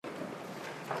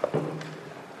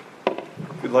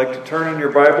If you'd like to turn in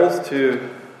your Bibles to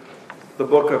the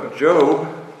book of Job,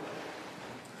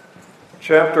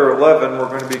 chapter 11, we're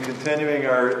going to be continuing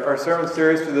our sermon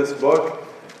series through this book.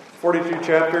 42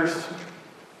 chapters,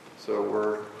 so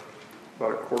we're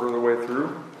about a quarter of the way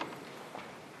through.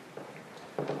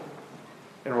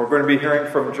 And we're going to be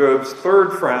hearing from Job's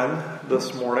third friend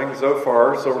this morning,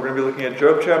 Zophar. So we're going to be looking at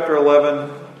Job chapter 11,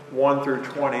 1 through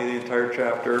 20, the entire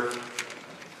chapter,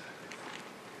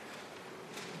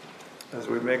 as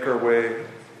we make our way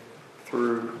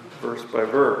through verse by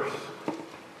verse.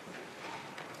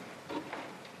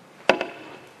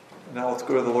 Now let's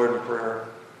go to the Lord in prayer.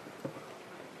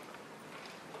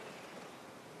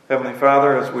 Heavenly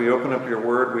Father, as we open up your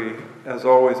word, we, as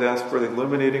always, ask for the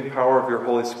illuminating power of your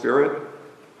Holy Spirit.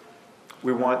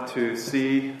 We want to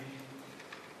see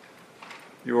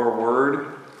your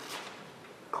word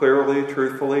clearly,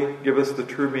 truthfully. Give us the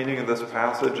true meaning of this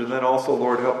passage, and then also,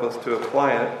 Lord, help us to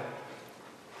apply it.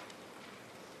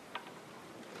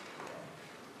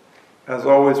 As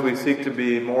always, we seek to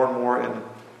be more and more in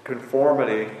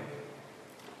conformity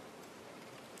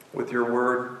with your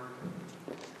word.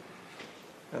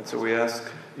 And so we ask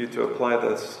you to apply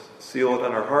this, seal it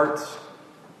in our hearts,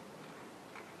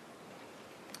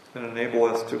 and enable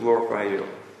us to glorify you.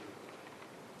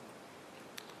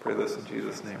 Pray this in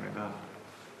Jesus' name, amen.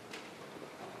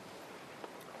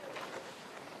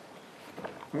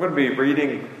 I'm going to be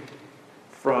reading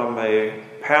from a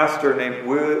pastor named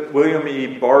William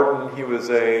E. Barton. He was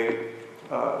a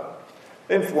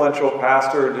influential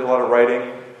pastor, did a lot of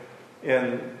writing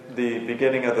in the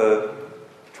beginning of the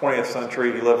 20th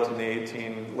century. He lived in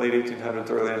the late 1800s,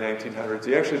 early 1900s.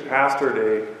 He actually pastored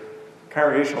a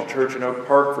congregational church in Oak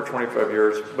Park for 25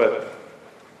 years, but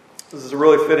this is a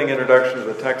really fitting introduction to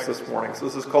the text this morning. So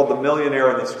this is called The Millionaire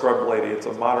and the Scrub Lady. It's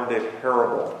a modern-day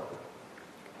parable.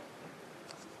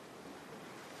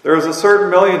 There is a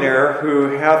certain millionaire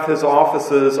who hath his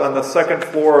offices on the second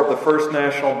floor of the First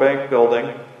National Bank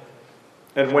building.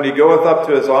 And when he goeth up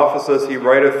to his offices, he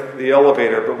rideth the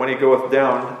elevator, but when he goeth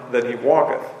down, then he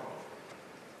walketh.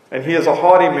 And he is a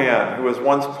haughty man, who was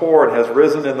once poor and has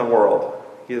risen in the world.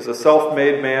 He is a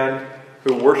self-made man,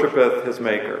 who worshippeth his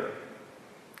Maker.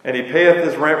 And he payeth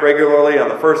his rent regularly on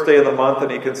the first day of the month, and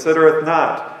he considereth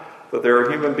not that there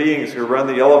are human beings who run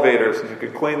the elevators and who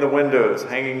can clean the windows,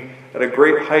 hanging at a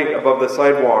great height above the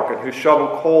sidewalk, and who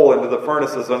shovel coal into the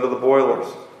furnaces under the boilers.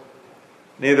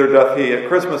 Neither doth he at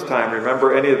Christmas time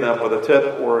remember any of them with a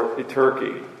tip or a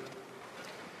turkey.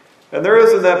 And there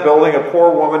is in that building a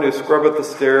poor woman who scrubbeth the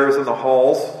stairs and the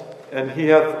halls, and he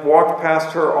hath walked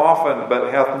past her often,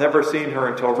 but hath never seen her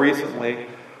until recently,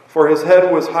 for his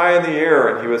head was high in the air,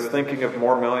 and he was thinking of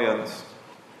more millions.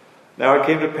 Now it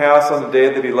came to pass on the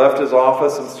day that he left his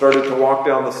office and started to walk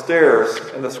down the stairs,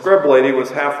 and the scrub lady was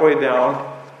halfway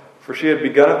down, for she had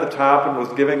begun at the top and was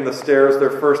giving the stairs their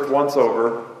first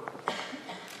once-over.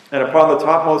 And upon the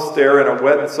topmost stair, in a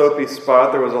wet and soapy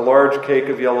spot, there was a large cake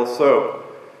of yellow soap,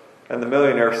 and the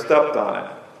millionaire stepped on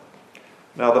it.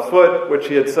 Now the foot which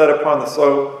he had set upon the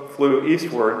soap flew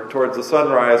eastward towards the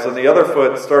sunrise, and the other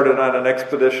foot started on an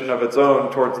expedition of its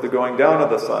own towards the going down of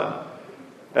the sun.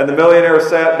 And the millionaire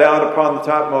sat down upon the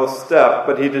topmost step,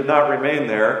 but he did not remain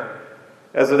there.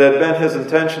 As it had been his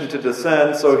intention to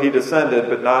descend, so he descended,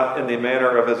 but not in the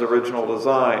manner of his original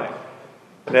design.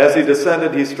 And as he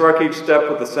descended, he struck each step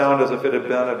with a sound as if it had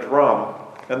been a drum.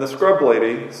 And the scrub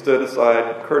lady stood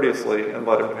aside courteously and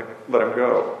let him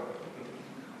go.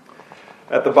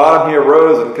 At the bottom he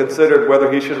arose and considered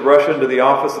whether he should rush into the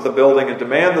office of the building and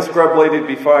demand the scrub lady to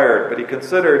be fired. But he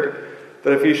considered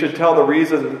that if he should tell the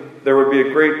reason, there would be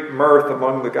a great mirth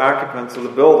among the occupants of the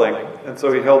building, and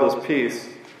so he held his peace.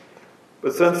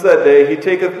 But since that day he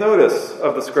taketh notice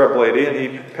of the scrub lady, and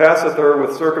he passeth her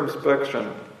with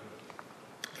circumspection.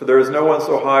 For there is no one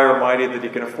so high or mighty that he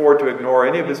can afford to ignore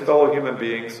any of his fellow human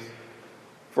beings.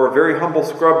 For a very humble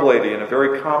scrub lady and a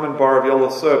very common bar of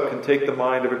yellow soap can take the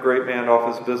mind of a great man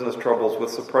off his business troubles with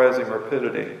surprising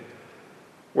rapidity.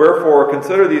 Wherefore,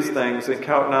 consider these things, and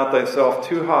count not thyself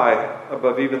too high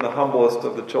above even the humblest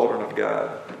of the children of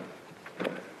God.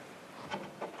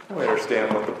 We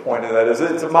understand what the point of that is.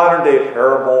 It's a modern-day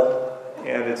parable,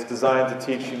 and it's designed to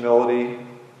teach humility.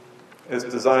 It's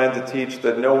designed to teach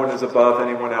that no one is above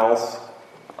anyone else.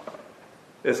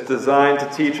 It's designed to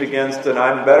teach against an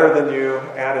I'm better than you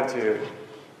attitude.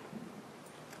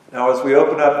 Now, as we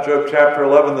open up Job chapter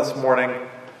 11 this morning,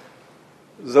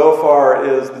 Zophar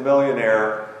is the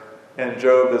millionaire, and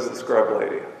Job is the scrub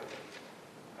lady.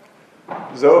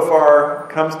 Zophar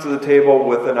comes to the table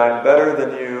with an I'm better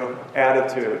than you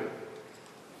attitude.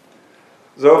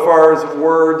 Zophar's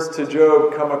words to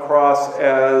Job come across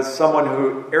as someone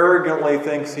who arrogantly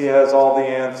thinks he has all the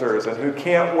answers and who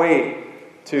can't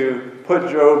wait to put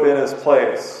Job in his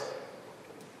place.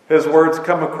 His words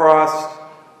come across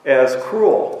as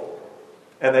cruel,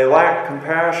 and they lack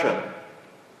compassion.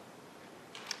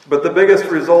 But the biggest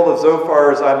result of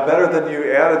Zophar's "I'm better than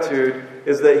you" attitude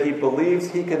is that he believes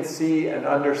he can see and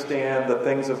understand the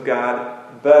things of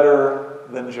God better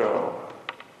than Job.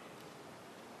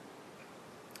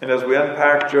 And as we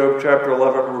unpack Job chapter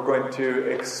 11, we're going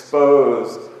to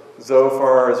expose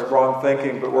Zophar's wrong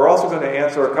thinking, but we're also going to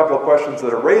answer a couple of questions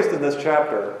that are raised in this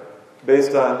chapter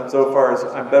based on Zophar's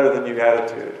 "I'm better than you"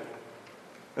 attitude.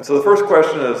 And so the first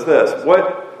question is this: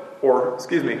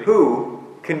 who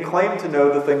can claim to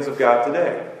know the things of God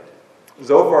today?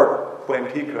 Zophar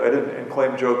claimed he could and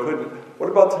claimed Job couldn't.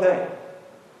 What about today?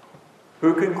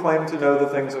 Who can claim to know the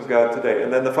things of God today?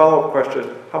 And then the follow-up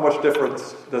question: how much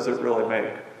difference does it really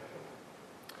make?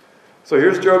 So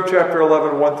here's Job chapter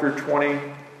 11, 1 through 20.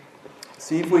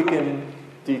 See if we can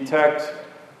detect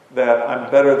that "I'm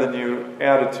better than you"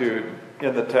 attitude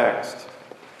in the text.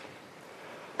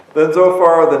 Then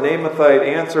Zophar the Naamathite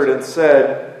answered and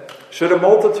said, "Should a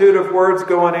multitude of words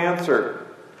go unanswered,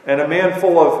 and a man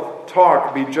full of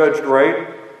talk be judged right?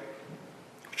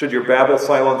 Should your babble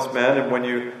silence men, and when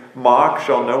you mock,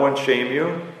 shall no one shame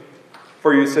you?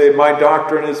 For you say, 'My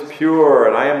doctrine is pure,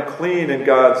 and I am clean in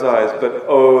God's eyes.' But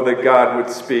oh, that God would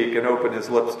speak and open his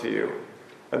lips to you,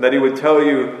 and that he would tell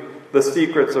you the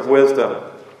secrets of wisdom.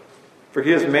 For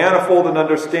he is manifold in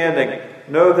understanding.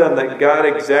 Know then that God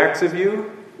exacts of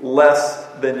you less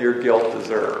than your guilt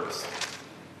deserves."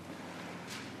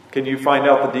 Can you find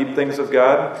out the deep things of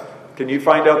God? Can you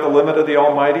find out the limit of the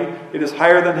Almighty? It is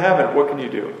higher than heaven. What can you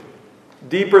do?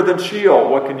 Deeper than Sheol.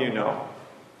 What can you know?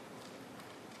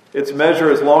 Its measure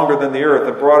is longer than the earth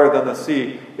and broader than the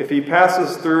sea. If he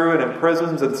passes through and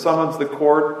imprisons and summons the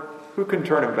court, who can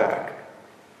turn him back?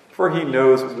 For he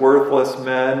knows worthless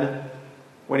men.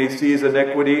 When he sees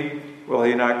iniquity, will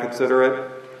he not consider it?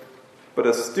 But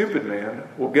a stupid man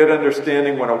will get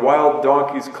understanding when a wild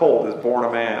donkey's colt is born a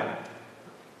man.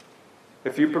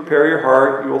 If you prepare your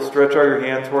heart, you will stretch out your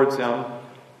hand towards him.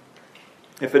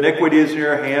 If iniquity is in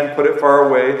your hand, put it far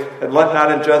away, and let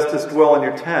not injustice dwell in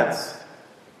your tents.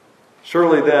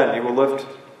 Surely then you will lift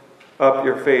up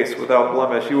your face without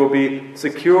blemish. You will be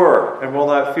secure and will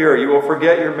not fear. You will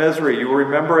forget your misery. You will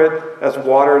remember it as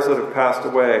waters that have passed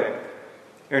away.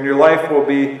 And your life will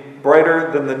be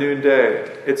brighter than the noonday.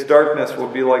 Its darkness will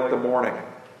be like the morning.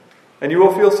 And you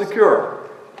will feel secure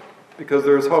because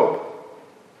there is hope.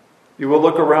 You will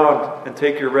look around and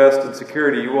take your rest in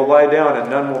security. You will lie down and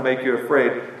none will make you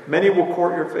afraid. Many will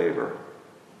court your favor.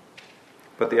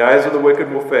 But the eyes of the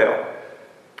wicked will fail.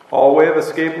 All way of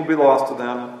escape will be lost to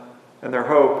them, and their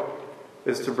hope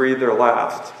is to breathe their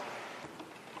last.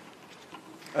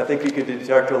 I think you could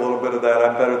detect a little bit of that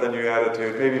 "I'm better than you"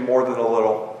 attitude, maybe more than a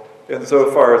little, in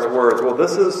Zophar's words. Well,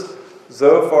 this is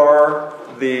Zophar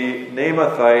the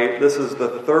Naamathite. This is the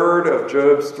third of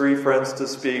Job's three friends to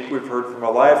speak. We've heard from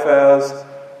Eliphaz,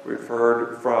 we've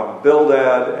heard from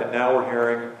Bildad, and now we're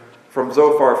hearing from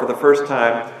Zophar for the first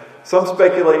time. Some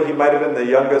speculate he might have been the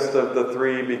youngest of the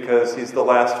three because he's the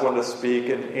last one to speak,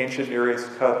 and ancient Near East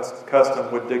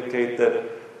custom would dictate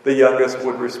that the youngest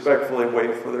would respectfully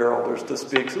wait for their elders to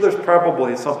speak. So there's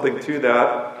probably something to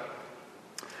that.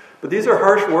 But these are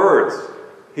harsh words.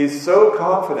 He's so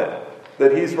confident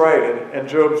that he's right and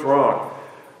Job's wrong.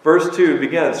 Verse 2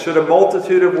 begins, "Should a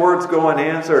multitude of words go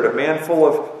unanswered, a man full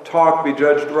of talk be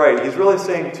judged right?" He's really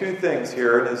saying two things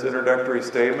here in his introductory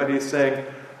statement. He's saying,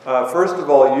 first of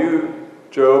all, you,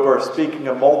 Job, are speaking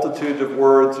a multitude of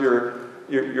words. You're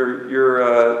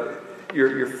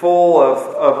full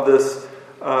of this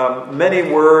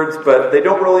many words, but they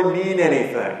don't really mean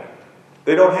anything.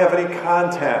 They don't have any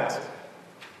content.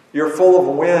 You're full of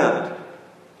wind.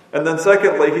 And then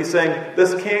secondly, he's saying,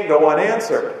 this can't go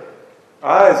unanswered.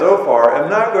 I, Zophar, am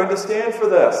not going to stand for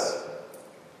this.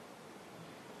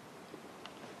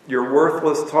 Your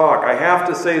worthless talk. I have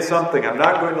to say something. I'm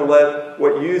not going to let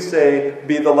what you say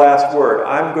be the last word.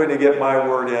 I'm going to get my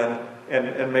word in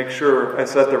and make sure I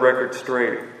set the record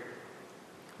straight.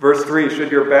 Verse 3,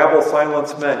 "Should your babble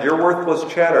silence men?" Your worthless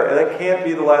chatter. And that can't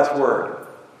be the last word.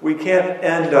 We can't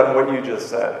end on what you just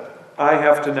said. I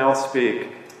have to now speak.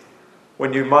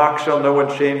 "When you mock, shall no one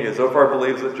shame you." Zophar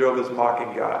believes that Job is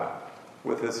mocking God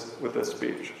with his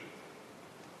speech.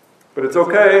 But it's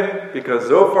okay, because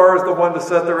Zophar is the one to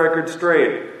set the record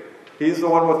straight. He's the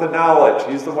one with the knowledge.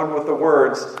 He's the one with the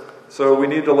words. So we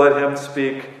need to let him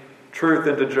speak truth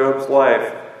into Job's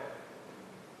life.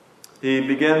 He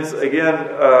begins again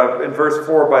in verse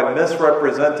 4 by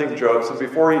misrepresenting Job. So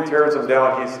before he tears him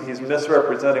down, he's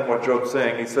misrepresenting what Job's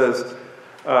saying. He says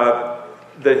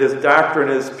that his doctrine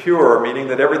is pure, meaning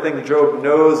that everything Job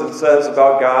knows and says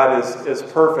about God is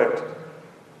perfect.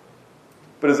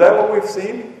 But is that what we've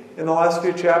seen in the last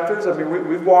few chapters? I mean,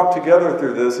 we've walked together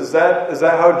through this. Is that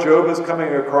how Job is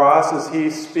coming across? Is he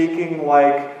speaking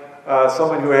like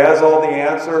someone who has all the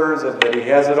answers and that he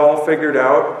has it all figured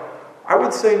out? I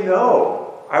would say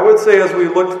no. I would say as we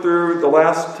look through the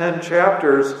last 10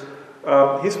 chapters,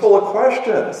 he's full of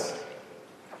questions.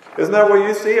 Isn't that what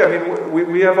you see? I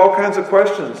mean, we have all kinds of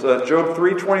questions. Job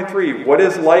 3:23, why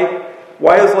is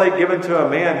light given to a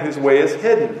man whose way is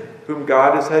hidden, whom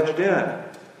God has hedged in?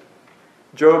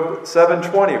 Job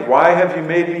 7:20, why have you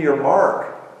made me your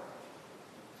mark?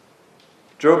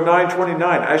 Job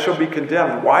 9:29, I shall be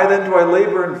condemned. Why then do I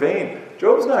labor in vain?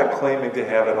 Job's not claiming to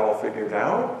have it all figured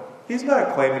out. He's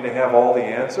not claiming to have all the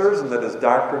answers and that his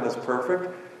doctrine is perfect.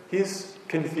 He's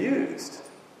confused.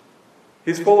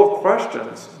 He's full of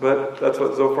questions, but that's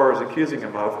what Zophar is accusing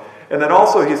him of. And then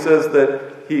also he says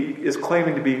that he is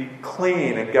claiming to be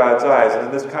clean in God's eyes. And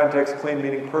in this context, clean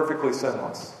meaning perfectly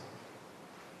sinless.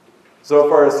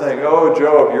 Zophar is saying, oh,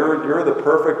 Job, you're the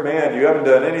perfect man. You haven't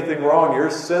done anything wrong. You're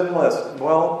sinless.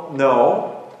 Well,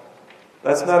 no.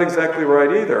 That's not exactly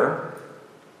right either.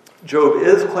 Job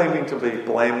is claiming to be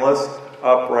blameless,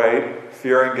 upright,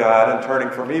 fearing God, and turning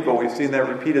from evil. We've seen that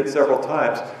repeated several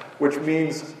times, which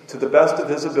means to the best of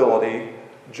his ability,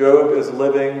 Job is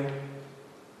living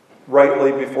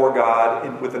rightly before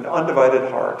God with an undivided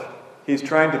heart. He's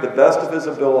trying to the best of his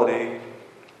ability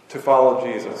to follow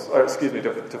Jesus,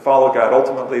 to follow God.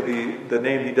 Ultimately, the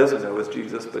name he doesn't know is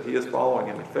Jesus, but he is following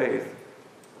him in faith.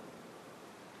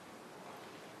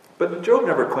 But Job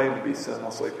never claimed to be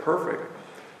sinlessly perfect.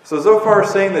 So Zophar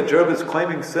is saying that Job is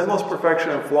claiming sinless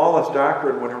perfection and flawless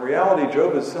doctrine, when in reality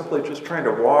Job is simply just trying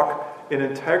to walk in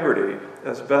integrity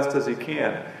as best as he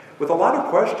can, with a lot of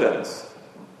questions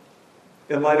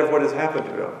in light of what has happened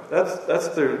to him. That's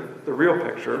the real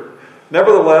picture.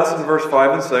 Nevertheless, in verse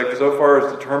 5 and 6, Zophar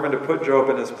is determined to put Job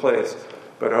in his place.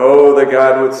 But oh, that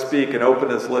God would speak and open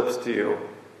his lips to you.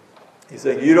 He's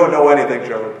saying, you don't know anything,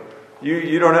 Job.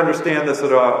 You don't understand this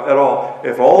at all.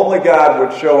 If only God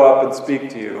would show up and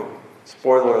speak to you.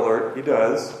 Spoiler alert, he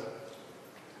does.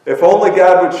 If only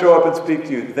God would show up and speak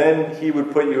to you, then he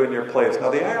would put you in your place. Now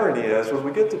the irony is, when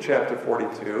we get to chapter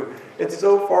 42, it's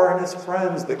Zophar and his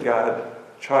friends that God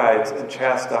chides and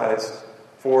chastises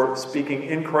for speaking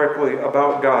incorrectly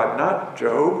about God, not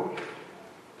Job.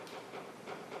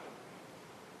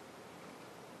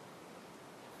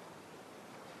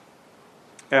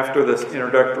 After this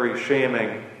introductory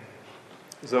shaming,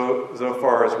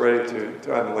 Zophar is ready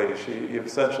to unleash. He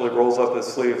essentially rolls up his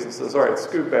sleeves and says, all right,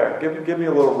 scoot back. Give me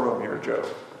a little room here, Job.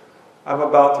 I'm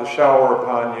about to shower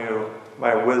upon you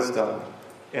my wisdom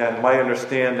and my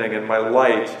understanding and my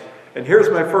light. And here's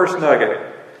my first nugget.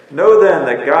 Know then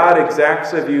that God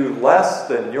exacts of you less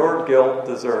than your guilt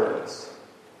deserves.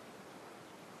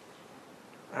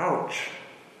 Ouch.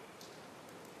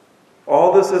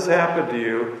 All this has happened to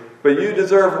you, but you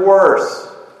deserve worse.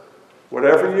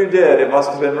 Whatever you did, it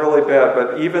must have been really bad,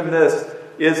 but even this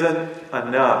isn't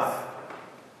enough.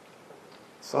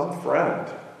 Some friend.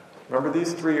 Remember,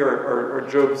 these three are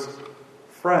Job's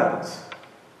friends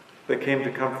that came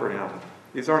to comfort him.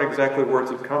 These aren't exactly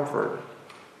words of comfort.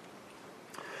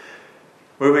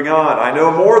 Moving on, I know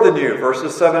more than you,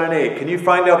 verses 7 and 8. Can you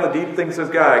find out the deep things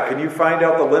of God? Can you find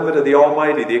out the limit of the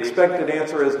Almighty? The expected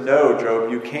answer is no,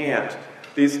 Job, you can't.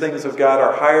 These things of God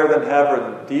are higher than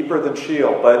heaven, deeper than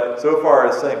Sheol. But Zophar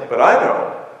is saying, but I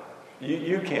know.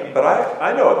 You can't, but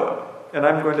I know them. And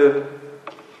I'm going to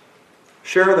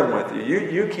share them with you.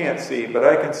 You can't see, but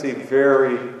I can see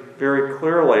very, very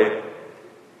clearly.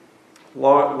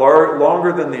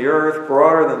 Longer than the earth,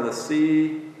 broader than the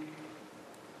sea.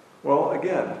 Well,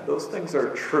 again, those things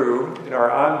are true. In our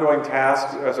ongoing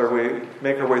task as we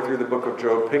make our way through the book of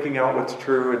Job, picking out what's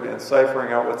true and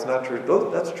ciphering out what's not true,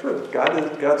 that's true.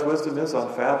 God's wisdom is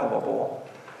unfathomable.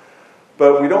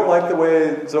 But we don't like the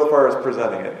way Zophar is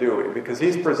presenting it, do we? Because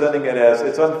he's presenting it as,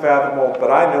 it's unfathomable,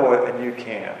 but I know it and you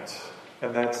can't.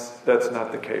 And that's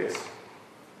not the case.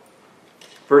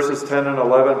 Verses 10 and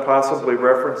 11 possibly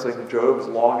referencing Job's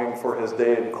longing for his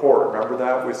day in court. Remember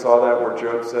that? We saw that where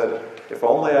Job said, if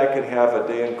only I could have a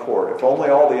day in court. If only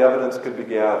all the evidence could be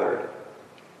gathered.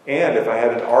 And if I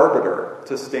had an arbiter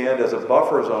to stand as a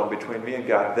buffer zone between me and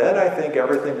God, then I think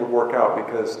everything would work out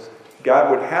because God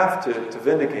would have to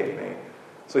vindicate me.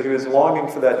 So he was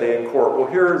longing for that day in court. Well,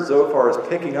 here Zophar is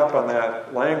picking up on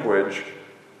that language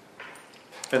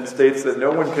and states that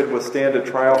no one could withstand a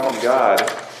trial from God.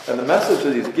 And the message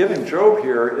that he's giving Job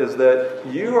here is that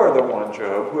you are the one,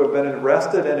 Job, who have been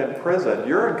arrested and imprisoned.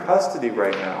 You're in custody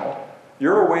right now.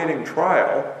 You're awaiting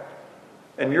trial,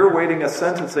 and you're awaiting a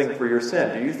sentencing for your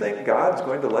sin. Do you think God's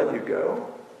going to let you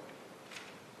go?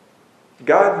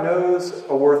 God knows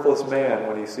a worthless man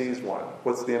when he sees one.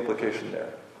 What's the implication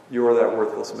there? You are that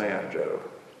worthless man, Job.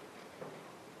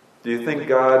 Do you think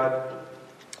God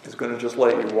is going to just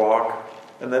let you walk?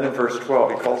 And then in verse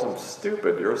 12, he calls him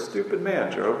stupid. You're a stupid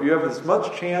man, Job. You have as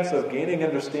much chance of gaining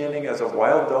understanding as a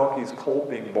wild donkey's colt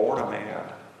being born a man.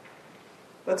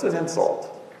 That's an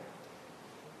insult.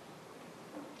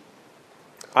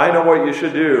 I know what you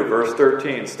should do. Verse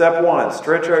 13. Step 1,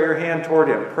 stretch out your hand toward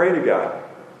him. Pray to God.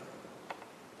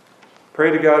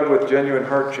 Pray to God with genuine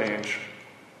heart change.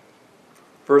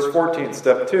 Verse 14,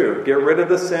 step 2, get rid of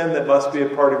the sin that must be a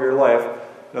part of your life.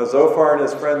 Now, Zophar and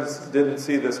his friends didn't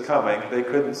see this coming. They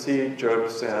couldn't see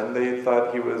Job's sin. They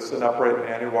thought he was an upright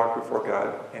man who walked before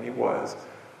God, and he was.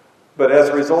 But as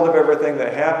a result of everything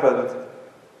that happened,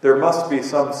 there must be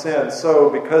some sin. So,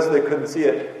 because they couldn't see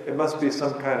it, it must be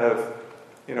some kind of,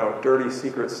 dirty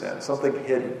secret sin, something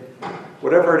hidden.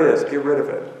 Whatever it is, get rid of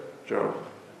it, Job.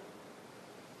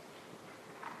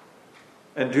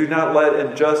 And do not let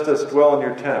injustice dwell in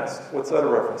your tents. What's that a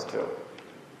reference to?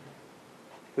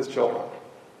 His children.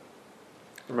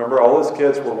 Remember, all his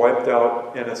kids were wiped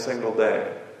out in a single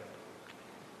day.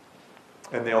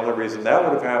 And the only reason that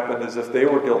would have happened is if they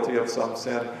were guilty of some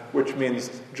sin, which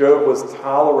means Job was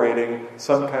tolerating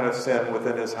some kind of sin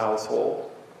within his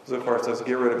household. Zophar says,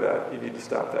 get rid of that. You need to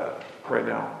stop that right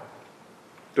now.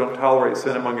 Don't tolerate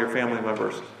sin among your family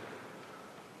members.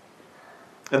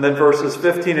 And then verses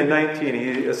 15 and 19, he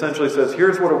essentially says,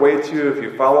 here's what awaits you if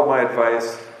you follow my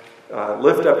advice.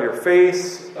 Lift up your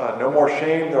face. No more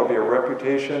shame. There will be a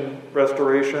reputation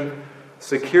restoration.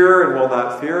 Secure and will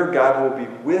not fear. God will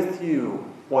be with you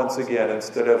once again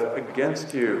instead of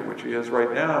against you, which he is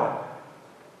right now.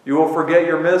 You will forget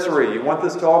your misery. You want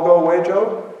this to all go away,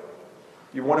 Job?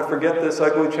 You want to forget this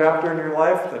ugly chapter in your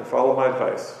life? Then follow my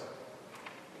advice.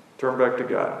 Turn back to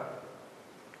God.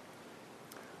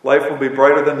 Life will be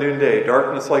brighter than noonday,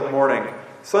 darkness like morning.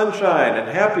 Sunshine and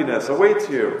happiness awaits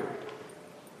you.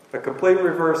 A complete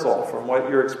reversal from what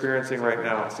you're experiencing right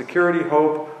now. Security,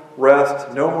 hope,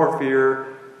 rest, no more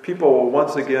fear. People will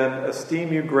once again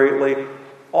esteem you greatly.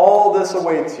 All this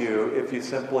awaits you if you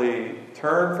simply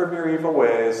turn from your evil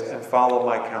ways and follow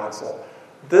my counsel.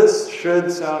 This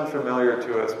should sound familiar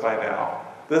to us by now.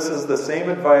 This is the same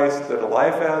advice that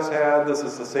Eliphaz had. This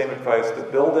is the same advice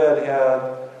that Bildad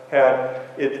had.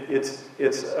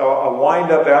 It's a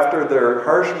wind-up after their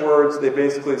harsh words. They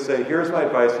basically say, here's my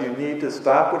advice. You need to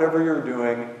stop whatever you're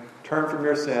doing, turn from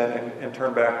your sin, and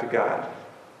turn back to God.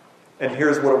 And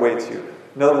here's what awaits you.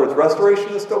 In other words, restoration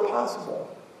is still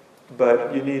possible,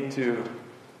 but you need to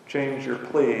change your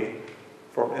plea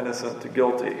from innocent to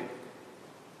guilty.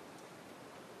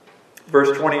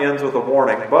 Verse 20 ends with a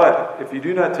warning. But if you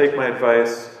do not take my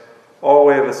advice, all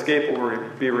way of escape will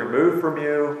be removed from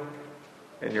you,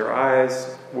 and your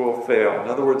eyes will fail. In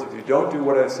other words, if you don't do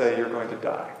what I say, you're going to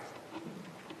die.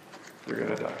 You're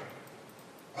going to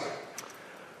die.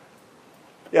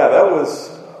 Yeah, that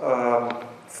was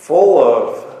full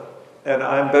of an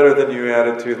I'm better than you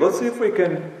attitude. Let's see if we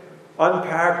can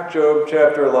unpack Job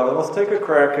chapter 11. Let's take a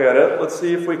crack at it. Let's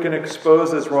see if we can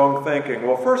expose his wrong thinking.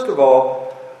 Well, first of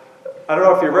all, I don't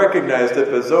know if you recognized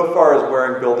it, but Zophar is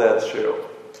wearing Bildad's shoe.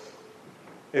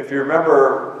 If you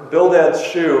remember, Bildad's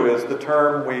shoe is the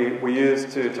term we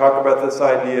use to talk about this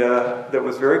idea that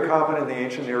was very common in the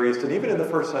ancient Near East and even in the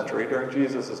first century during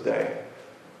Jesus' day,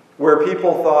 where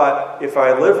people thought, if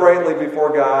I live rightly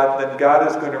before God, then God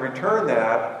is going to return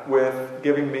that with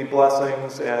giving me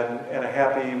blessings and a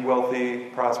happy, wealthy,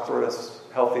 prosperous,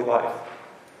 healthy life.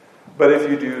 But if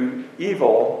you do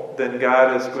evil, then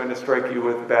God is going to strike you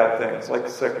with bad things like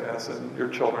sickness and your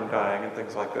children dying and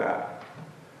things like that.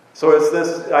 So it's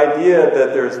this idea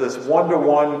that there's this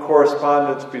one-to-one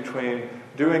correspondence between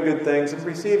doing good things and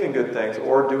receiving good things,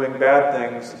 or doing bad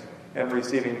things and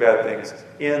receiving bad things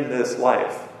in this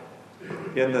life.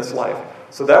 In this life.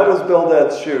 So that was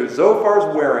Bildad's shoe.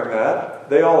 Zophar's wearing that.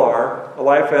 They all are.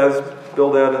 Eliphaz,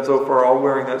 Bildad, and Zophar all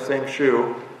wearing that same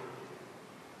shoe.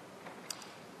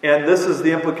 And this is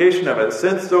the implication of it.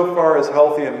 Since Zophar is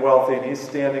healthy and wealthy, and he's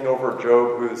standing over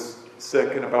Job, who's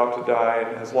sick and about to die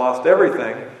and has lost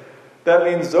everything, that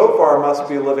means Zophar must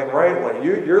be living rightly.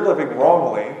 You're living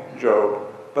wrongly,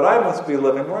 Job, but I must be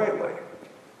living rightly.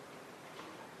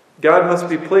 God must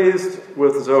be pleased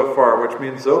with Zophar, which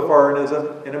means Zophar is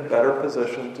in a better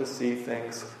position to see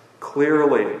things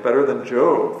clearly, better than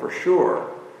Job, for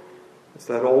sure. It's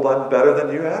that old "I'm better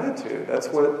than you" attitude. That's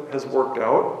what has worked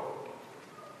out.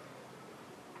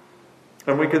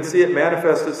 And we can see it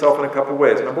manifest itself in a couple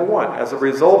ways. Number one, as a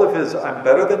result of his "I'm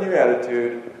better than you"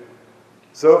 attitude,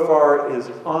 Zophar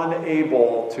is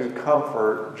unable to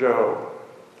comfort Job.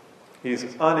 He's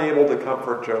unable to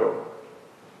comfort Job.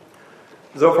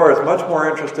 Zophar is much more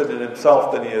interested in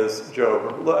himself than he is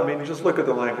Job. I mean, just look at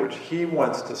the language. He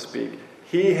wants to speak.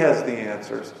 He has the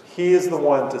answers. He is the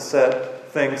one to set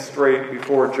things straight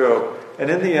before Job. And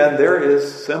in the end, there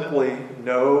is simply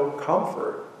no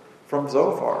comfort from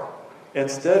Zophar.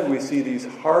 Instead, we see these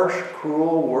harsh,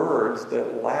 cruel words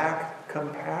that lack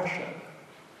compassion.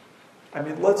 I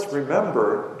mean, let's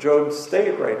remember Job's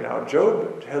state right now.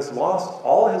 Job has lost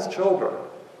all his children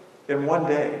in one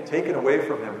day, taken away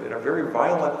from him in a very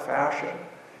violent fashion.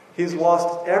 He's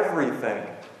lost everything.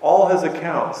 All his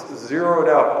accounts zeroed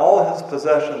out. All his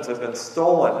possessions have been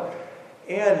stolen.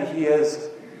 And he has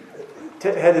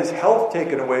had his health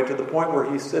taken away to the point where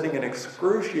he's sitting in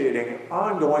excruciating,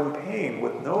 ongoing pain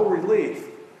with no relief.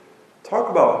 Talk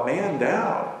about man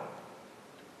down.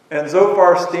 And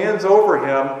Zophar stands over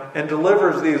him and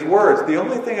delivers these words. The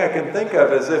only thing I can think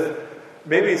of is if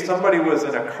maybe somebody was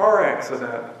in a car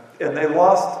accident and they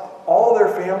lost all their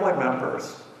family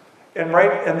members. And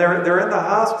they're in the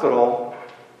hospital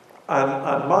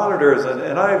on monitors and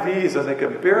IVs, and they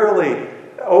can barely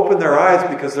open their eyes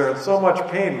because they're in so much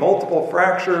pain, multiple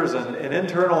fractures and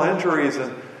internal injuries,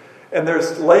 and they're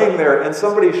laying there, and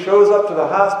somebody shows up to the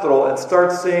hospital and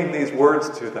starts saying these words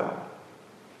to them.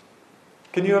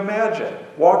 Can you imagine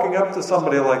walking up to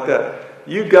somebody like that?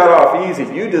 You got off easy.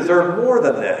 You deserve more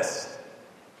than this.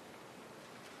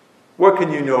 What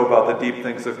can you know about the deep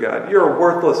things of God? You're a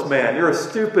worthless man. You're a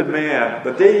stupid man.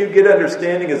 The day you get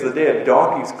understanding is the day a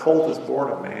donkey's colt is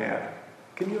born a man.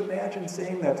 Can you imagine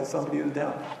saying that to somebody who's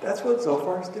down? That's what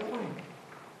Zophar's doing.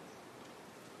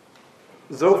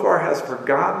 Zophar has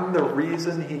forgotten the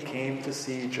reason he came to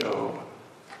see Job,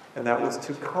 and that was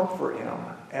to comfort him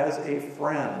as a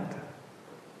friend.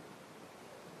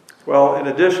 Well, in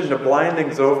addition to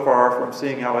blinding Zophar from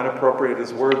seeing how inappropriate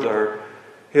his words are,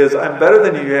 his "I'm better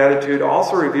than you" attitude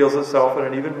also reveals itself in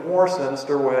an even more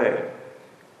sinister way.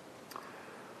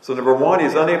 So number one,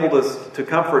 he's unable to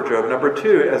comfort Job. Number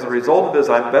two, as a result of his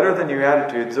 "I'm better than you"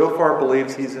 attitude, Zophar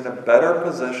believes he's in a better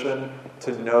position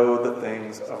to know the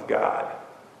things of God.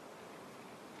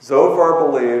 Zophar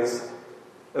believes,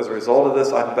 as a result of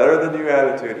this "I'm better than you"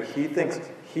 attitude, he thinks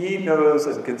he knows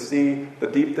and can see the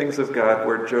deep things of God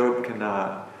where Job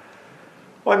cannot.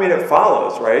 Well, I mean, it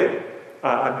follows, right?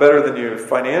 I'm better than you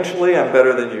financially, I'm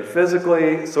better than you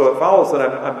physically, so it follows that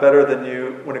I'm better than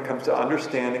you when it comes to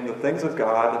understanding the things of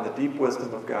God and the deep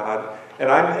wisdom of God,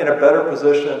 and I'm in a better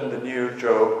position than you,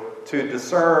 Job, to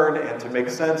discern and to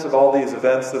make sense of all these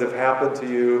events that have happened to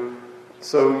you,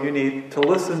 so you need to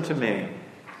listen to me.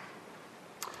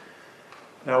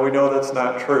 Now we know that's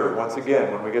not true. Once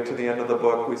again, when we get to the end of the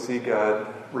book, we see God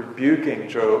rebuking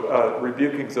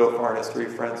Zophar and his three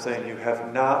friends, saying, "You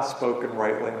have not spoken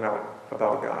rightly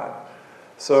about God."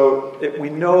 So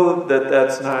we know that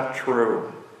that's not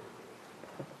true.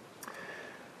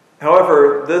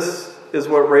 However, this is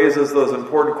what raises those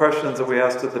important questions that we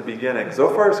asked at the beginning.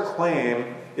 Zophar's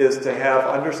claim is to have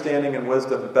understanding and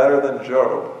wisdom better than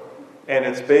Job, and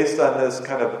it's based on this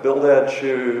kind of Bildad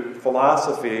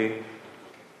philosophy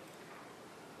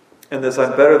and this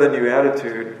 "I'm better than you"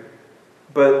 attitude.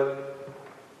 But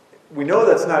we know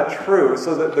that's not true.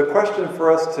 So the question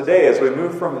for us today, as we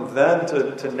move from then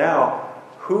to now,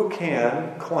 who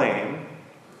can claim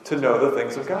to know the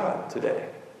things of God today?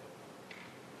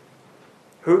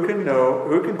 Who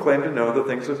can claim to know the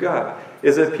things of God?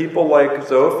 Is it people like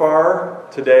Zophar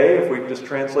today, if we just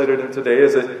translate it in today?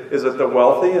 Is it the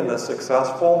wealthy and the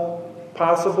successful,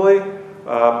 possibly?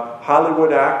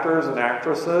 Hollywood actors and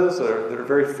actresses that are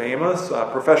very famous,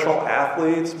 professional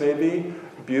athletes maybe,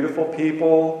 beautiful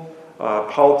people,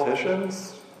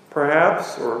 politicians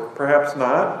perhaps, or perhaps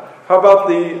not. How about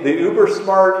the uber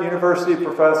smart university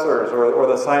professors or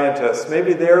the scientists?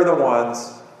 Maybe they're the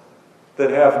ones that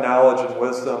have knowledge and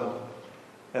wisdom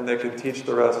and that can teach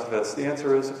the rest of us. The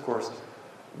answer is, of course,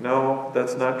 no,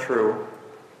 that's not true.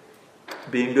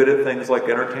 Being good at things like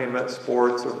entertainment,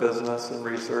 sports, or business and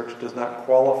research does not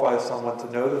qualify someone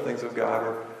to know the things of God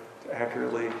or to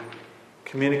accurately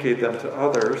communicate them to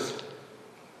others.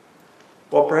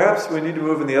 Well, perhaps we need to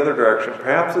move in the other direction.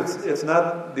 Perhaps it's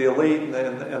not the elite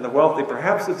and the wealthy.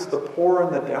 Perhaps it's the poor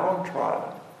and the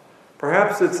downtrodden.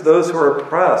 Perhaps it's those who are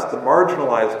oppressed, the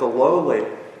marginalized, the lowly.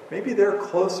 Maybe they're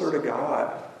closer to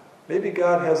God. Maybe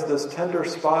God has this tender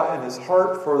spot in his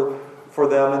heart for for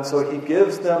them, and so he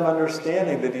gives them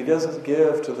understanding that he doesn't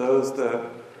give to those that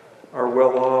are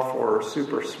well off or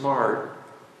super smart.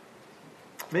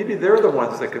 Maybe they're the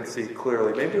ones that can see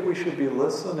clearly. Maybe we should be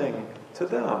listening to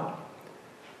them.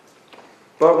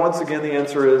 But once again, the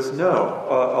answer is no.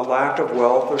 A lack of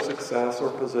wealth or success or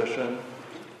position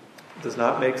does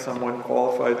not make someone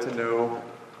qualified to know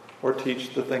or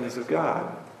teach the things of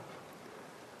God.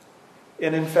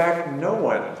 And in fact, no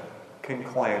one can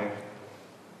claim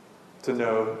to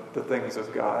know the things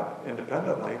of God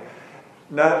independently.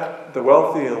 Not the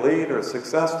wealthy, elite, or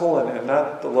successful, and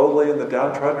not the lowly and the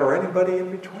downtrodden, or anybody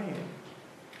in between.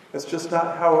 It's just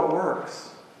not how it works.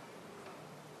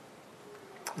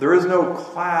 There is no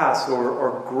class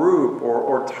or group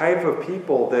or type of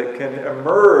people that can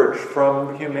emerge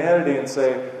from humanity and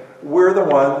say, we're the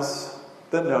ones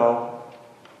that know.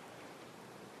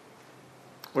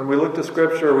 When we look to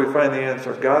Scripture, we find the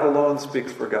answer. God alone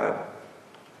speaks for God.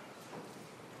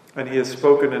 And he has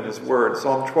spoken in his word.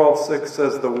 Psalm 12:6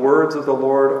 says, the words of the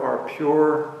Lord are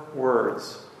pure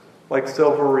words, like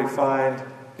silver refined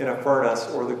in a furnace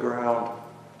or the ground,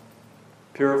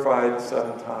 purified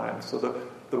 7 times. So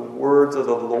the words of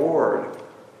the Lord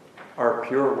are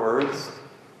pure words,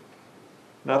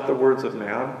 not the words of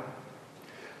man.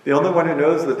 The only one who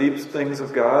knows the deep things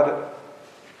of God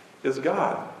is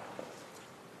God.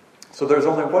 So there's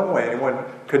only one way anyone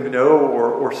could know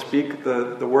or speak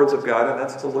the words of God, and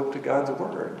that's to look to God's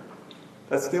Word.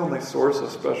 That's the only source of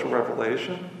special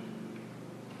revelation.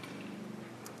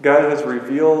 God has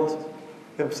revealed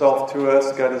himself to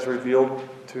us. God has revealed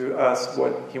to us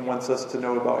what he wants us to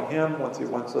know about him, what he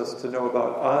wants us to know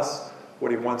about us,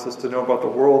 what he wants us to know about the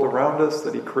world around us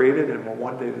that he created and will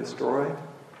one day destroy.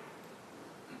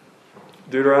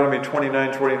 Deuteronomy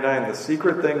 29:29, the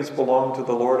secret things belong to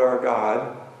the Lord our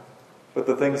God, but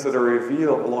the things that are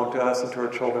revealed belong to us and to our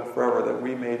children forever, that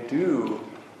we may do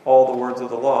all the words of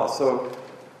the law. So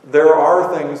there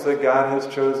are things that God has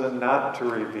chosen not to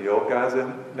reveal. God's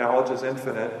knowledge is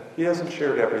infinite. He hasn't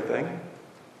shared everything,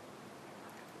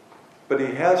 but he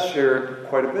has shared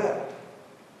quite a bit.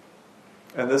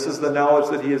 And this is the knowledge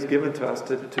that he has given to us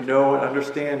to know and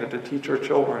understand and to teach our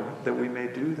children that we may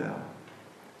do them.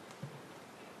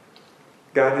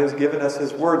 God has given us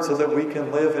his word so that we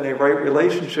can live in a right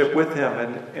relationship with him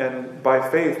and by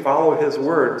faith follow his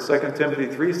word. 2 Timothy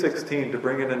 3:16, to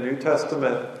bring in a New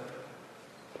Testament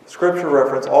scripture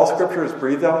reference. All scripture is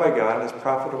breathed out by God and is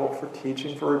profitable for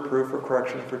teaching, for reproof, for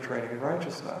correction, for training in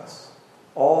righteousness.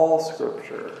 All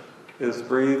scripture is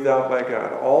breathed out by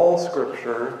God. All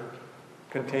scripture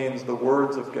contains the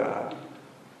words of God.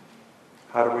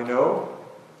 How do we know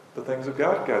the things of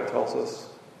God? God tells us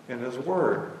in his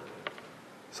word.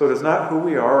 So it is not who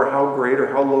we are or how great or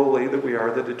how lowly that we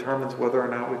are that determines whether or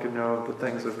not we can know the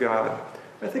things of God.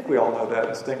 I think we all know that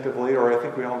instinctively, or I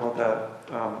think we all know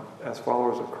that as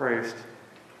followers of Christ.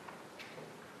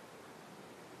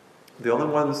 The only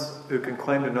ones who can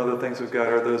claim to know the things of God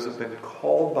are those who have been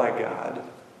called by God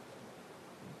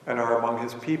and are among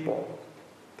his people.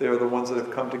 They are the ones that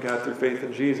have come to God through faith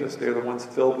in Jesus. They are the ones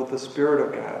filled with the Spirit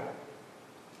of God.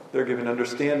 They're given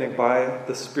understanding by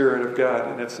the Spirit of God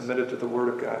and have submitted to the Word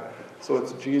of God. So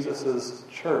it's Jesus'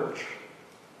 church,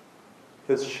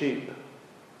 his sheep,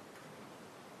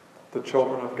 the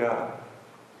children of God.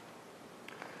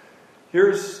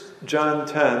 Here's John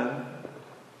 10,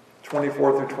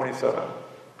 24 through 27.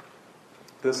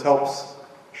 This helps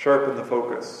sharpen the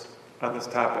focus on this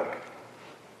topic.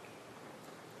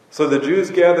 So the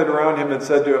Jews gathered around him and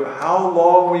said to him, "How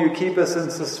long will you keep us in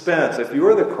suspense? If you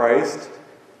are the Christ,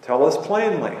 tell us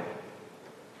plainly."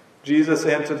 Jesus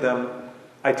answered them,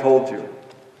 "I told you,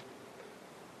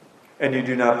 and you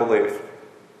do not believe.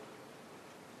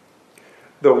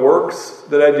 The works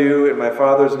that I do in my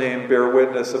Father's name bear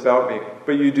witness about me,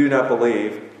 but you do not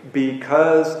believe,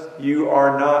 because you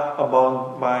are not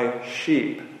among my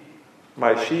sheep.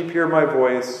 My sheep hear my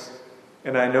voice,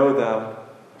 and I know them,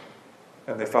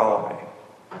 and they follow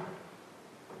me."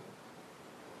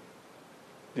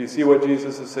 Do you see what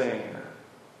Jesus is saying here?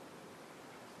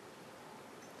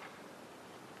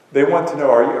 They want to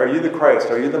know, are you the Christ?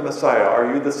 Are you the Messiah? Are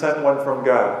you the sent one from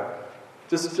God?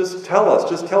 Just tell us.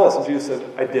 Just tell us. And Jesus said,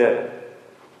 "I did.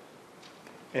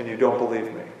 And you don't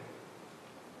believe me.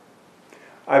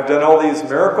 I've done all these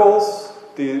miracles,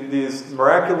 these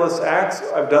miraculous acts.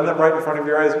 I've done them right in front of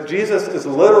your eyes." Jesus is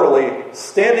literally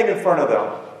standing in front of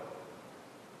them.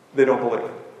 They don't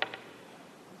believe.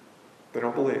 They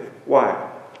don't believe. Why?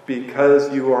 Because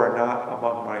you are not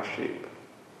among my sheep.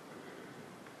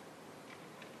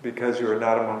 Because you are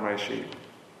not among my sheep.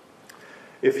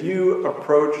 If you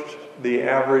approached the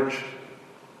average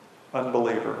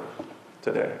unbeliever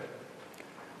today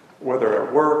whether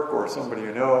at work or somebody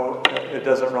you know, it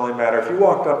doesn't really matter. If you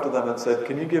walked up to them and said,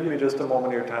 "Can you give me just a moment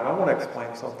of your time? I want to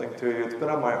explain something to you. It's been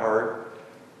on my heart,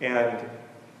 and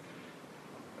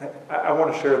I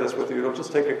want to share this with you. It'll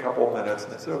just take a couple of minutes."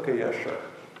 And they said, "Okay, yeah, sure."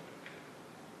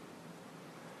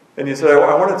 And you said,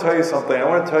 "I want to tell you something. I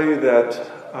want to tell you that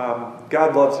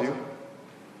God loves you.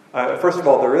 First of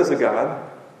all, there is a God.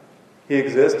 He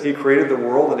exists. He created the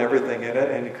world and everything in it,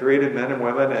 and He created men and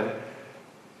women, and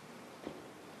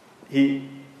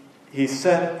He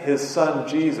sent His Son,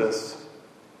 Jesus,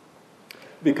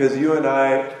 because you and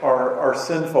I are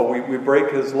sinful. We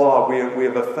break His law. We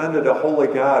have offended a holy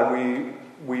God.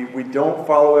 We don't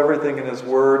follow everything in His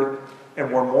Word,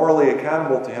 and we're morally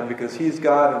accountable to Him because He's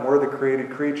God and we're the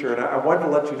created creature. And I want to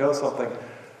let you know something.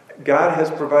 God has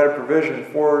provided provision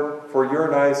for your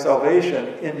and I's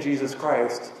salvation in Jesus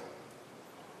Christ.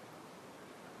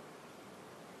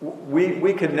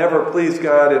 We can never please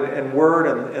God in word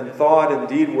and thought and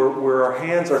deed where our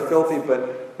hands are filthy,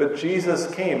 but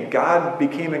Jesus came. God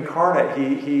became incarnate.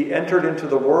 He entered into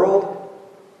the world,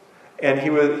 and he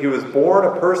was born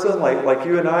a person like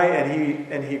you and I,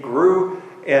 and he grew,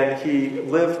 and He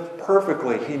lived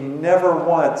perfectly. He never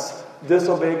once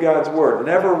disobeyed God's word.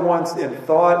 Never once in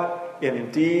thought,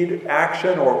 in deed,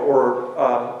 action,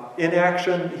 or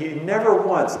inaction. He never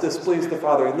once displeased the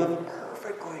Father. He lived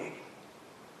perfectly.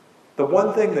 The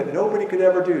one thing that nobody could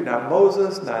ever do, not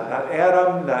Moses, not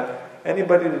Adam, not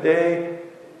anybody today,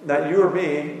 not you or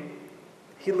me,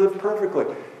 He lived perfectly.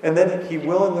 And then He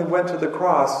willingly went to the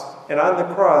cross, and on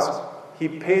the cross, He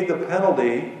paid the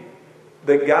penalty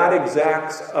that God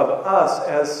exacts of us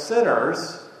as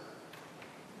sinners.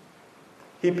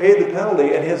 He paid the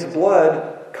penalty, and His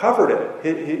blood covered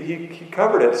it. He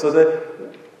covered it so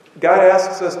that God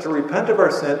asks us to repent of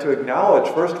our sin, to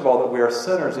acknowledge, first of all, that we are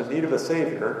sinners in need of a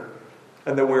Savior,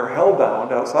 and that we are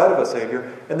hell-bound outside of a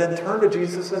Savior, and then turn to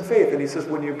Jesus in faith. And He says,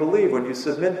 when you believe, when you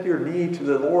submit your need to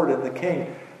the Lord and the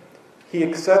King, He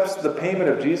accepts the payment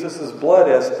of Jesus' blood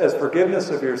as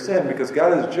forgiveness of your sin, because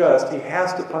God is just. He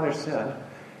has to punish sin.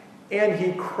 And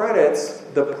He credits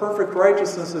the perfect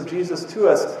righteousness of Jesus to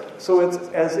us, so it's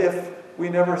as if we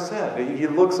never sinned. He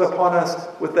looks upon us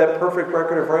with that perfect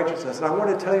record of righteousness. And I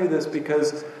want to tell you this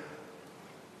because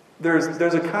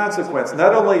there's a consequence.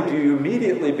 Not only do you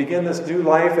immediately begin this new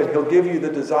life, and He'll give you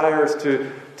the desires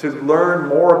to learn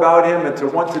more about Him and to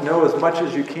want to know as much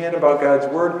as you can about God's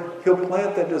Word, He'll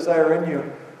plant that desire in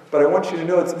you. But I want you to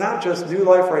know it's not just new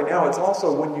life right now, it's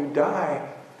also when you die.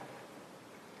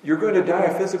 You're going to die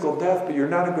a physical death, but you're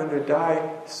not going to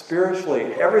die spiritually.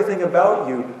 Everything about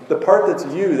you, the part that's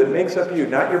you, that makes up you,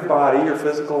 not your body, your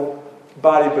physical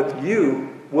body, but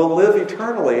you will live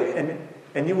eternally,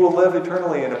 and you will live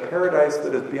eternally in a paradise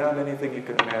that is beyond anything you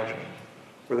can imagine,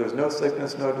 where there's no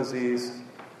sickness, no disease.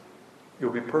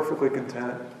 You'll be perfectly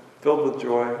content, filled with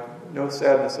joy, no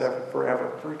sadness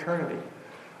forever, for eternity.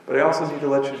 But I also need to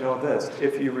let you know this.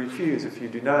 If you refuse, if you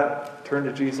do not turn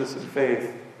to Jesus in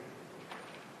faith,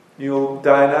 you'll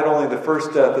die not only the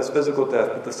first death, this physical death,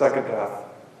 but the second death.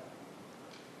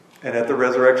 And at the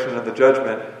resurrection and the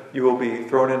judgment, you will be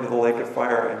thrown into the lake of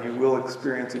fire, and you will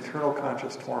experience eternal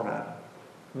conscious torment,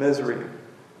 misery,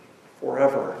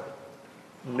 forever,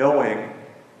 knowing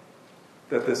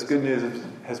that this good news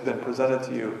has been presented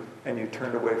to you, and you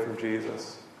turned away from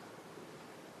Jesus.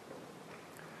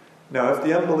 Now, if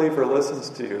the unbeliever listens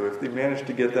to you, if they manage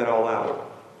to get that all out,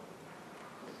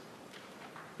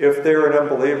 if they're an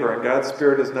unbeliever and God's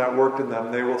Spirit has not worked in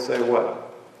them, they will say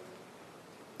what?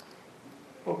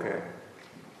 Okay,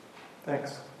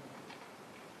 thanks,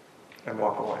 and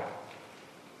walk away.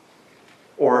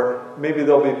 Or maybe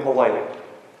they'll be polite.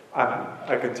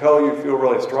 I can tell you feel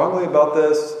really strongly about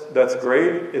this. That's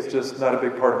great. It's just not a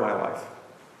big part of my life.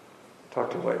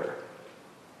 Talk to you later.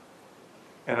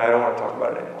 And I don't want to talk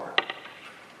about it anymore.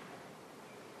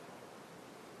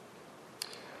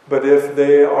 But if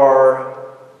they are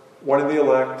one of the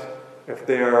elect, if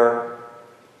they are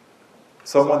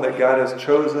someone that God has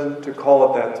chosen to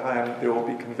call at that time, they will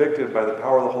be convicted by the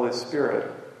power of the Holy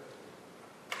Spirit.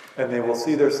 And they will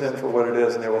see their sin for what it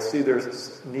is, and they will see their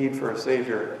need for a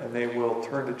Savior, and they will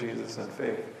turn to Jesus in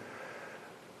faith.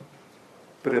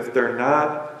 But if they're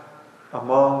not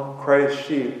among Christ's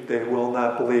sheep, they will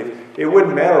not believe. It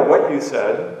wouldn't matter what you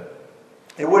said.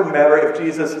 It wouldn't matter if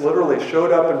Jesus literally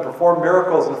showed up and performed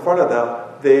miracles in front of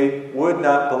them. They would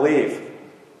not believe.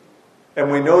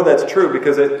 And we know that's true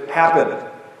because it happened.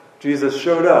 Jesus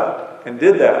showed up and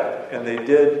did that, and they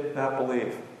did not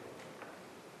believe.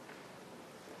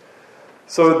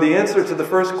 So the answer to the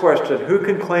first question, who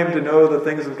can claim to know the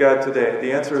things of God today?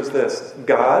 The answer is this: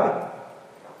 God,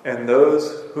 and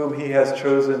those whom he has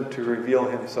chosen to reveal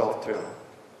himself to.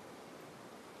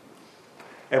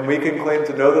 And we can claim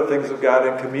to know the things of God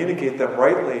and communicate them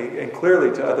rightly and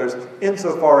clearly to others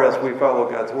insofar as we follow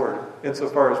God's word,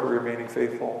 insofar as we're remaining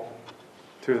faithful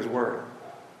to his word.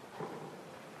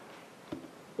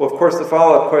 Well, of course, the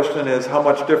follow-up question is, how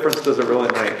much difference does it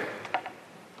really make?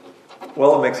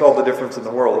 Well, it makes all the difference in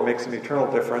the world. It makes an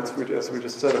eternal difference, as we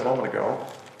just said a moment ago,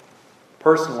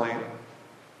 personally.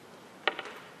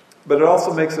 But it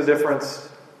also makes a difference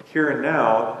here and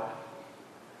now.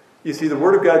 You see, the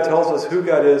Word of God tells us who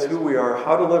God is, who we are,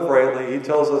 how to live rightly. He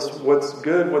tells us what's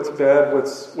good, what's bad,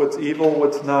 what's evil,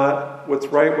 what's not, what's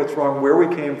right, what's wrong, where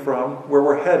we came from, where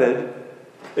we're headed.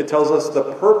 It tells us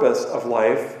the purpose of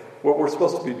life, what we're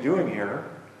supposed to be doing here.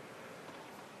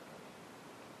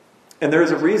 And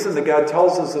there's a reason that God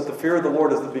tells us that the fear of the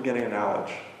Lord is the beginning of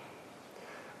knowledge.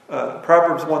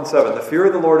 Proverbs 1:7, the fear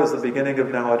of the Lord is the beginning of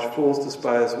knowledge. Fools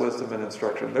despise wisdom and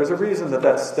instruction. There's a reason that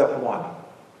that's step one.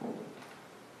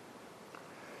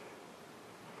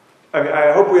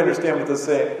 I hope we understand what this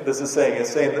is saying. It's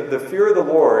saying that the fear of the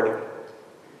Lord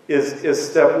is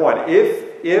step one.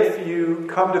 If you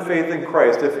come to faith in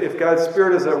Christ, if God's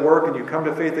Spirit is at work and you come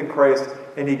to faith in Christ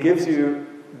and he gives you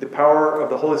the power of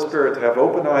the Holy Spirit to have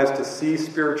open eyes to see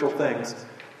spiritual things,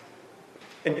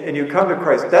 and you come to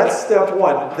Christ, that's step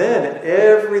one. Then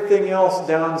everything else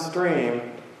downstream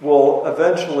will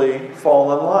eventually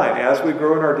fall in line. As we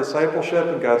grow in our discipleship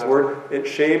in God's Word, it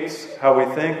shapes how we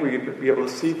think. We be able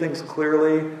to see things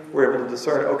clearly. We're able to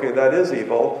discern, okay, that is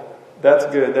evil. That's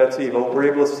good, that's evil.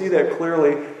 We're able to see that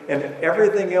clearly. And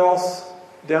everything else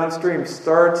downstream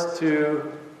starts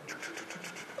to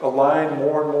align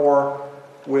more and more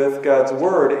with God's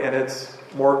Word, and it's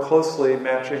more closely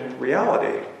matching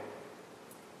reality.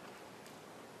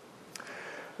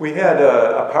 We had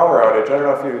a power outage. I don't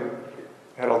know if you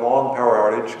had a long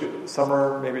power outage.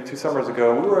 Summer, maybe 2 summers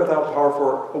ago, we were without power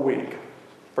for a week.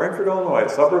 Frankfort, Illinois,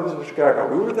 suburbs of Chicago.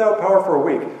 We were without power for a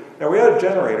week. Now, we had a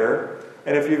generator,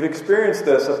 and if you've experienced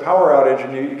this, a power outage,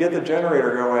 and you get the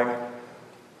generator going,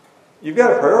 you've got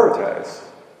to prioritize.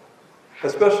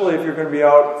 Especially if you're going to be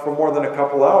out for more than a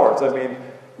couple hours. I mean,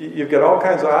 you've got all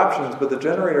kinds of options, but the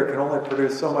generator can only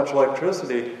produce so much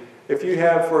electricity. If you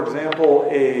have, for example,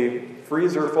 a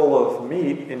freezer full of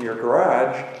meat in your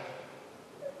garage,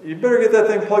 you better get that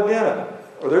thing plugged in,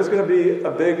 or there's going to be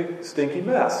a big stinky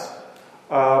mess.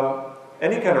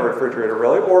 Any kind of refrigerator,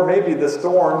 really. Or maybe the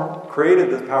storm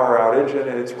created the power outage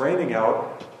and it's raining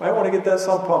out. You might want to get that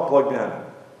sump pump plugged in,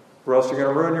 or else you're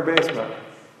going to ruin your basement.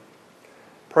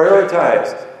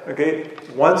 Prioritized. Okay,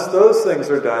 once those things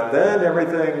are done, then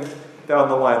everything down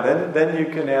the line, then you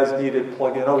can, as needed,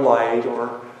 plug in a light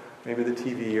or maybe the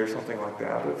TV or something like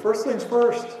that. But first things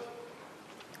first.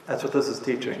 That's what this is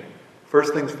teaching.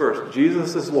 First things first.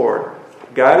 Jesus is Lord.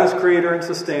 God is creator and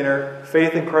sustainer.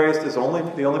 Faith in Christ is the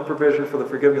only provision for the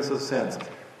forgiveness of sins.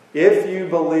 If you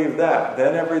believe that,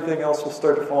 then everything else will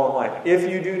start to fall in line. If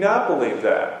you do not believe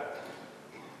that,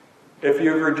 if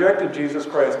you've rejected Jesus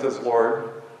Christ as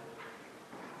Lord,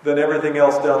 then everything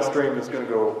else downstream is going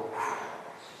to go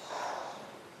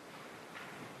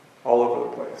all over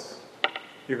the place.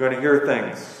 You're going to hear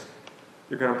things.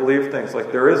 You're going to believe things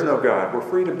like there is no God. We're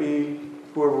free to be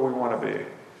whoever we want to be.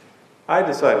 I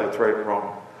decide what's right and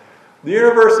wrong. The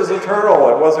universe is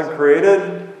eternal. It wasn't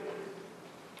created.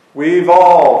 We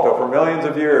evolved over millions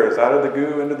of years. Out of the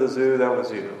goo into the zoo, that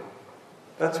was you.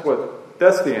 That's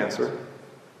the answer.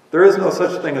 There is no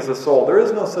such thing as a soul. There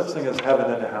is no such thing as heaven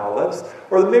and a hell.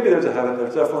 Or maybe there's a heaven.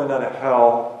 There's definitely not a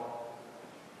hell.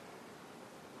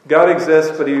 God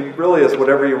exists, but he really is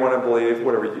whatever you want to believe,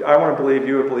 whatever I want to believe,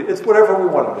 you would believe. It's whatever we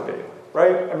want him to be,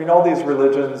 right? I mean, all these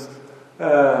religions,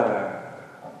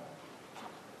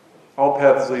 all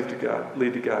paths lead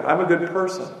to God. I'm a good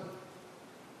person.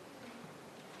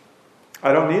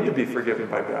 I don't need to be forgiven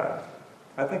by God.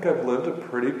 I think I've lived a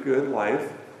pretty good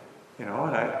life, and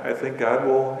I think God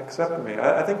will accept me.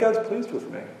 I think God's pleased with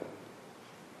me.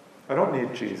 I don't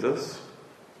need Jesus.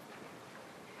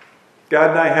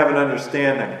 God and I have an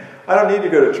understanding. I don't need to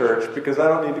go to church because I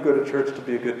don't need to go to church to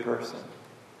be a good person.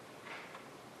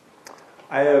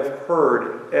 I have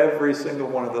heard every single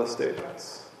one of those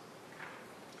statements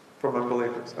from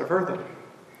unbelievers. I've heard them.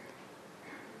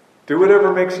 Do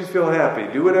whatever makes you feel happy.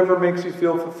 Do whatever makes you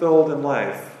feel fulfilled in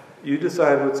life. You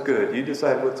decide what's good. You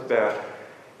decide what's bad.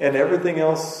 And everything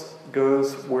else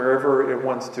goes wherever it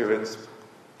wants to. It's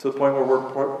to the point where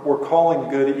we're calling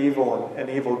good evil and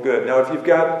evil good. Now, if you've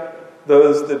got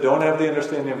those that don't have the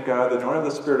understanding of God, that don't have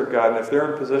the Spirit of God, and if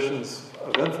they're in positions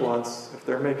of influence, if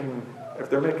they're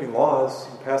making laws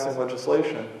and passing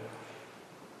legislation,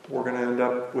 we're going to end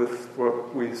up with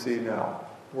what we see now.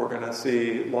 We're going to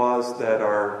see laws that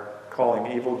are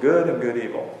calling evil good and good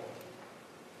evil.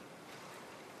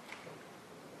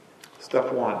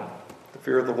 Step 1, the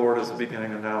fear of the Lord is the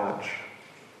beginning of knowledge.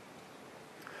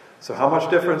 So how much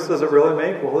difference does it really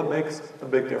make? Well, it makes a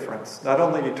big difference. Not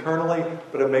only eternally,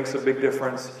 but it makes a big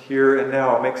difference here and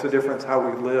now. It makes a difference how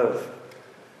we live.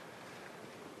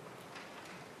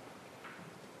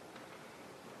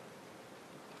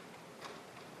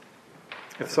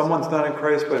 If someone's not in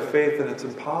Christ by faith, then it's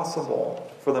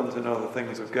impossible for them to know the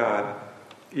things of God.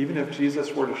 Even if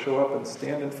Jesus were to show up and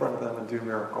stand in front of them and do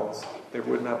miracles, they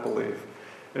would not believe.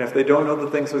 And if they don't know the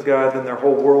things of God, then their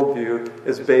whole worldview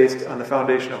is based on the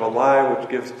foundation of a lie, which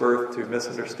gives birth to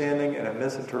misunderstanding and a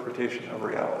misinterpretation of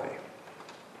reality.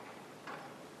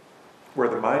 Where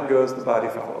the mind goes, the body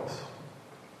follows.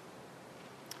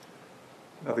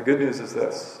 Now the good news is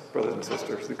this, brothers and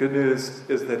sisters. The good news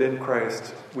is that in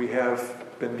Christ we have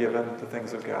been given the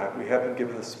things of God. We have been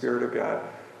given the Spirit of God,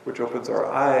 which opens our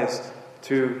eyes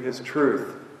to His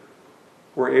truth.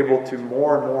 We're able to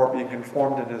more and more be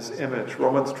conformed in His image.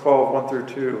 Romans 12, 1 through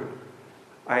 2.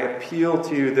 I appeal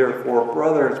to you, therefore,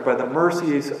 brothers, by the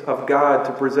mercies of God,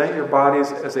 to present your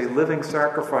bodies as a living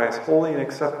sacrifice, holy and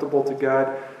acceptable to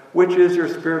God, which is your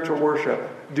spiritual worship.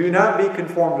 Do not be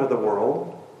conformed to the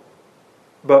world,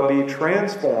 but be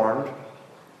transformed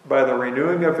by the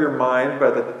renewing of your mind,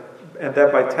 and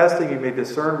that by testing you may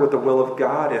discern what the will of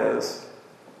God is,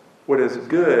 what is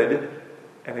good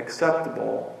and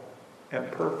acceptable and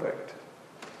perfect.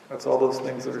 That's all those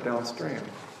things that are downstream.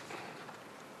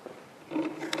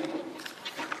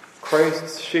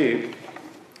 Christ's sheep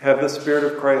have the Spirit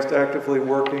of Christ actively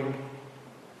working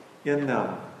in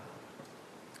them.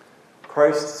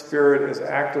 Christ's Spirit is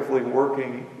actively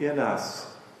working in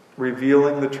us,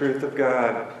 revealing the truth of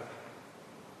God.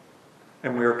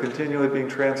 And we are continually being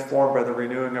transformed by the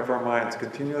renewing of our minds,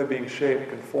 continually being shaped,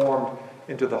 conformed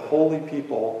into the holy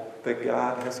people that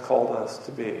God has called us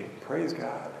to be. Praise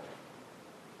God.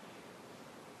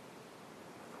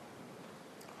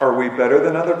 Are we better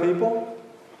than other people?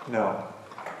 No.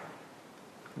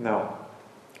 No.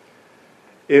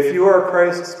 If you are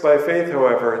Christ's by faith,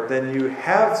 however, then you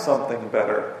have something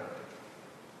better.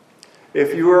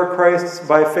 If you are Christ's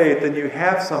by faith, then you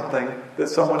have something that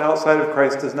someone outside of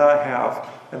Christ does not have,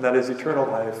 and that is eternal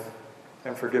life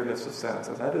and forgiveness of sins.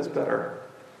 And that is better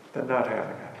than not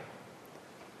having it.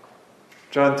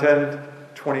 John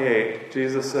 10:28,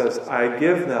 Jesus says, I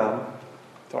give them,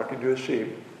 talking to his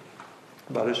sheep,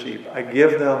 about his sheep, I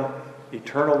give them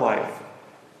eternal life,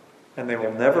 and they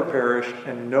will never perish,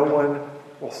 and no one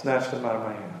will snatch them out of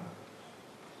my hand.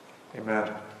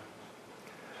 Amen.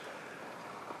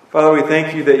 Father, we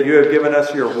thank you that you have given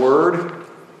us your word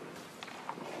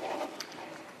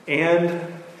and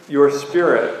your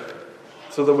Spirit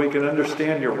so that we can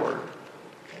understand your word.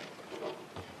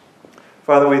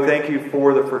 Father, we thank you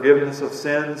for the forgiveness of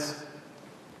sins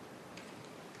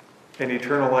and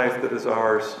eternal life that is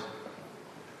ours.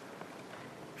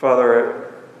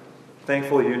 Father,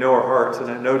 thankfully you know our hearts, and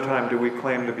at no time do we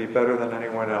claim to be better than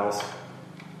anyone else.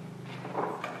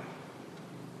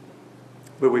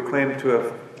 But we claim to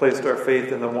have placed our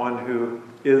faith in the one who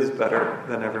is better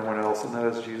than everyone else, and that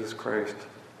is Jesus Christ.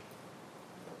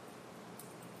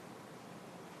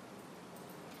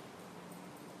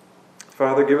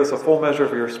 Father, give us a full measure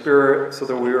of your Spirit so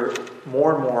that we are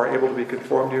more and more able to be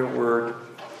conformed to your word.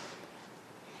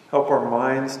 Help our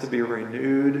minds to be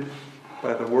renewed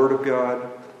by the word of God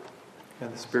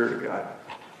and the Spirit of God.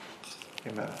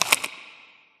 Amen.